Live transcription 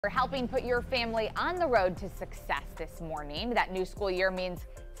We're helping put your family on the road to success this morning. That new school year means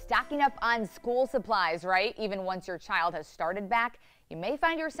stocking up on school supplies, right? Even once your child has started back, you may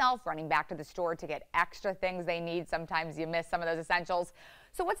find yourself running back to the store to get extra things they need. Sometimes you miss some of those essentials.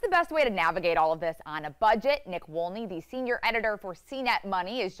 So what's the best way to navigate all of this on a budget? Nick Wolney, the senior editor for CNET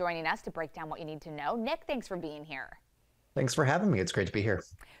Money, is joining us to break down what you need to know. Nick, thanks for being here. Thanks for having me. It's great to be here.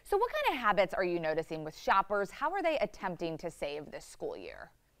 So what kind of habits are you noticing with shoppers? How are they attempting to save this school year?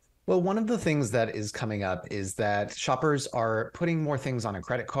 Well, one of the things that is coming up is that shoppers are putting more things on a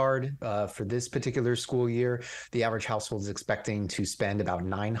credit card for this particular school year. The average household is expecting to spend about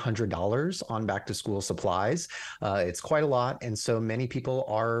 $900 on back to school supplies. It's quite a lot. And so many people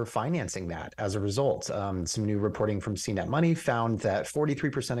are financing that as a result. Some new reporting from CNET Money found that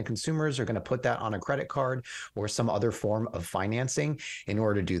 43% of consumers are going to put that on a credit card or some other form of financing in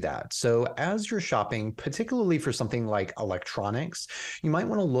order to do that. So as you're shopping, particularly for something like electronics, you might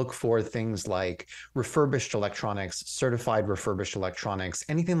want to look for things like refurbished electronics, certified refurbished electronics,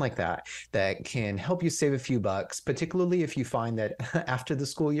 anything like that that can help you save a few bucks, particularly if you find that after the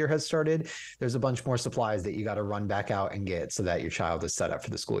school year has started, there's a bunch more supplies that you got to run back out and get so that your child is set up for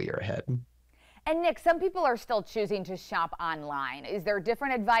the school year ahead. And Nick, some people are still choosing to shop online. Is there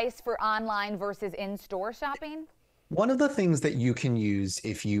different advice for online versus in-store shopping? One of the things that you can use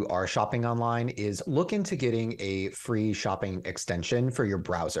if you are shopping online is look into getting a free shopping extension for your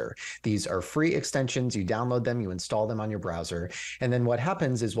browser. These are free extensions. You download them, you install them on your browser. And then what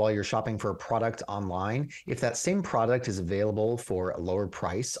happens is while you're shopping for a product online, if that same product is available for a lower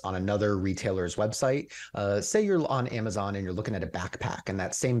price on another retailer's website, say you're on Amazon and you're looking at a backpack and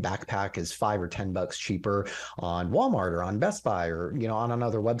that same backpack is $5 or $10 cheaper on Walmart or on Best Buy or on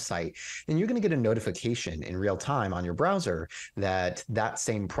another website, then you're going to get a notification in real time on your browser that that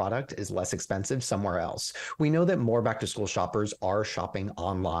same product is less expensive somewhere else. We know that more back to school shoppers are shopping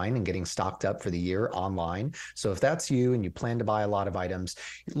online and getting stocked up for the year online. So if that's you and you plan to buy a lot of items,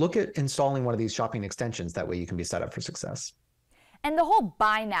 look at installing one of these shopping extensions. That way you can be set up for success. And the whole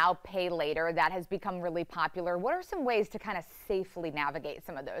buy now, pay later, that has become really popular. What are some ways to kind of safely navigate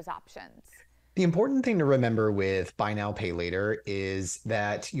some of those options? The important thing to remember with buy now, pay later is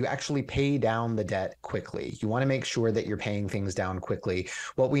that you actually pay down the debt quickly. You want to make sure that you're paying things down quickly.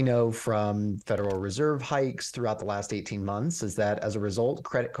 What we know from Federal Reserve hikes throughout the last 18 months is that as a result,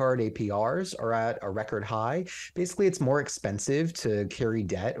 credit card APRs are at a record high. Basically, it's more expensive to carry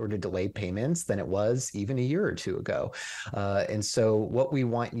debt or to delay payments than it was even a year or two ago. And so what we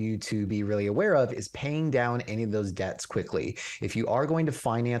want you to be really aware of is paying down any of those debts quickly. If you are going to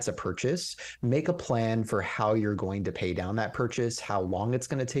finance a purchase, make a plan for how you're going to pay down that purchase, how long it's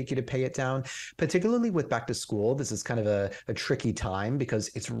going to take you to pay it down. Particularly with back to school, this is kind of a tricky time because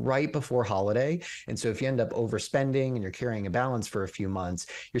it's right before holiday. And so if you end up overspending and you're carrying a balance for a few months,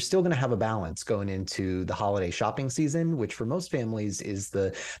 you're still going to have a balance going into the holiday shopping season, which for most families is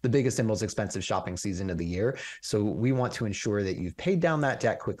the biggest and most expensive shopping season of the year. So we want to ensure that you've paid down that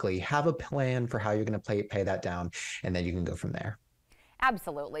debt quickly, have a plan for how you're going to pay that down, and then you can go from there.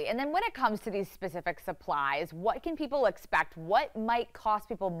 Absolutely. And then when it comes to these specific supplies, what can people expect? What might cost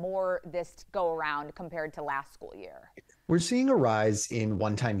people more this go around compared to last school year? We're seeing a rise in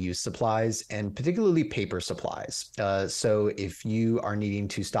one-time use supplies and particularly paper supplies. So if you are needing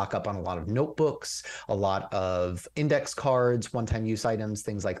to stock up on a lot of notebooks, a lot of index cards, one-time use items,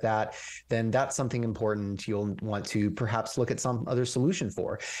 things like that, then that's something important you'll want to perhaps look at some other solution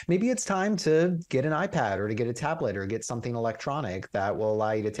for. Maybe it's time to get an iPad or to get a tablet or get something electronic that will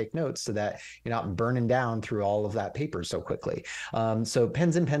allow you to take notes so that you're not burning down through all of that paper so quickly. So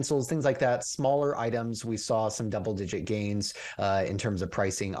pens and pencils, things like that, smaller items, we saw some double-digit gains in terms of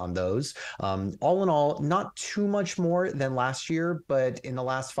pricing on those. All in all, not too much more than last year, but in the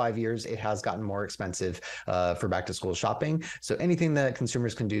last 5 years, it has gotten more expensive for back to school shopping. So anything that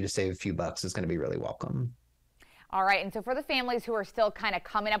consumers can do to save a few bucks is going to be really welcome. All right, and so for the families who are still kind of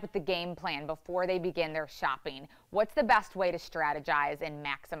coming up with the game plan before they begin their shopping, what's the best way to strategize in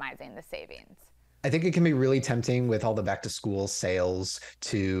maximizing the savings? I think it can be really tempting with all the back to school sales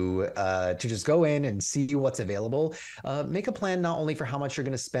to just go in and see what's available. Make a plan not only for how much you're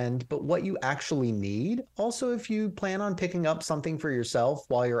going to spend, but what you actually need. Also, if you plan on picking up something for yourself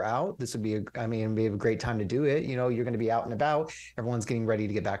while you're out, this would be a great time to do it. You're going to be out and about. Everyone's getting ready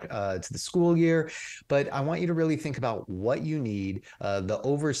to get back to the school year. But I want you to really think about what you need. The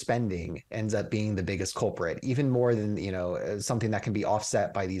overspending ends up being the biggest culprit, even more than something that can be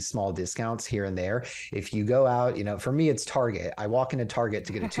offset by these small discounts here and there. there. If you go out, for me, it's Target. I walk into Target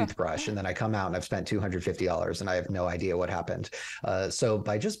to get a toothbrush and then I come out and I've spent $250 and I have no idea what happened. So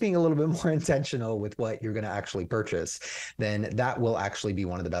by just being a little bit more intentional with what you're going to actually purchase, then that will actually be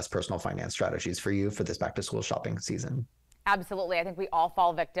one of the best personal finance strategies for you for this back to school shopping season. Absolutely. I think we all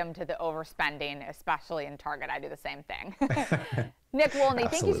fall victim to the overspending, especially in Target. I do the same thing. Nick Wolney,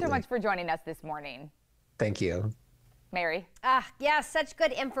 thank you so much for joining us this morning. Thank you. Mary? Yeah, such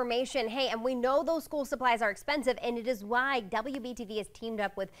good information. Hey, and we know those school supplies are expensive, and it is why WBTV has teamed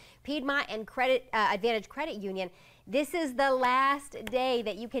up with Piedmont and Advantage Credit Union. This is the last day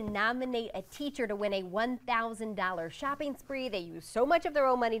that you can nominate a teacher to win a $1,000 shopping spree. They use so much of their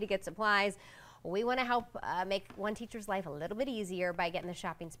own money to get supplies. We want to help make one teacher's life a little bit easier by getting the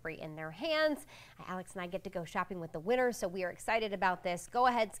shopping spree in their hands. Alex and I get to go shopping with the winners, so we are excited about this. Go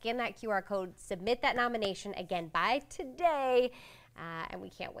ahead, scan that QR code, submit that nomination again by today, and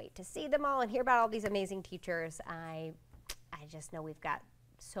we can't wait to see them all and hear about all these amazing teachers. I just know we've got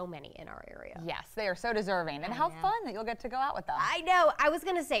so many in our area. Yes, they are so deserving. And how fun that you'll get to go out with them. I know. I was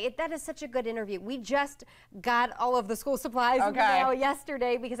going to say, that is such a good interview. We just got all of the school supplies in the mail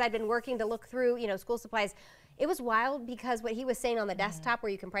yesterday because I'd been working to look through, school supplies. It was wild because what he was saying on the desktop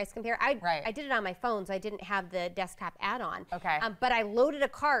where you can price compare, I did it on my phone, so I didn't have the desktop add-on. Okay. But I loaded a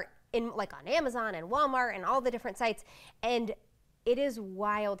cart on Amazon and Walmart and all the different sites, and it is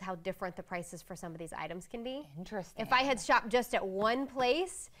wild how different the prices for some of these items can be. Interesting. If I had shopped just at one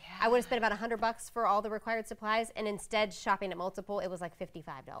place, I would have spent about $100 for all the required supplies, and instead shopping at multiple, it was like $55.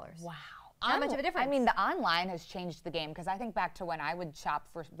 Wow. How much of a difference? I mean, the online has changed the game because I think back to when I would shop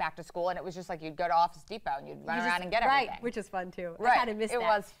for back to school and it was just like you'd go to Office Depot and you'd run around and get everything. Right, which is fun too. Right. I kind of missed that. It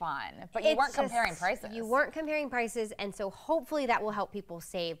was fun, but you weren't comparing prices. You weren't comparing prices, and so hopefully that will help people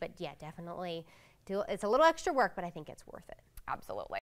save. But yeah, definitely, it's a little extra work, but I think it's worth it. Absolutely.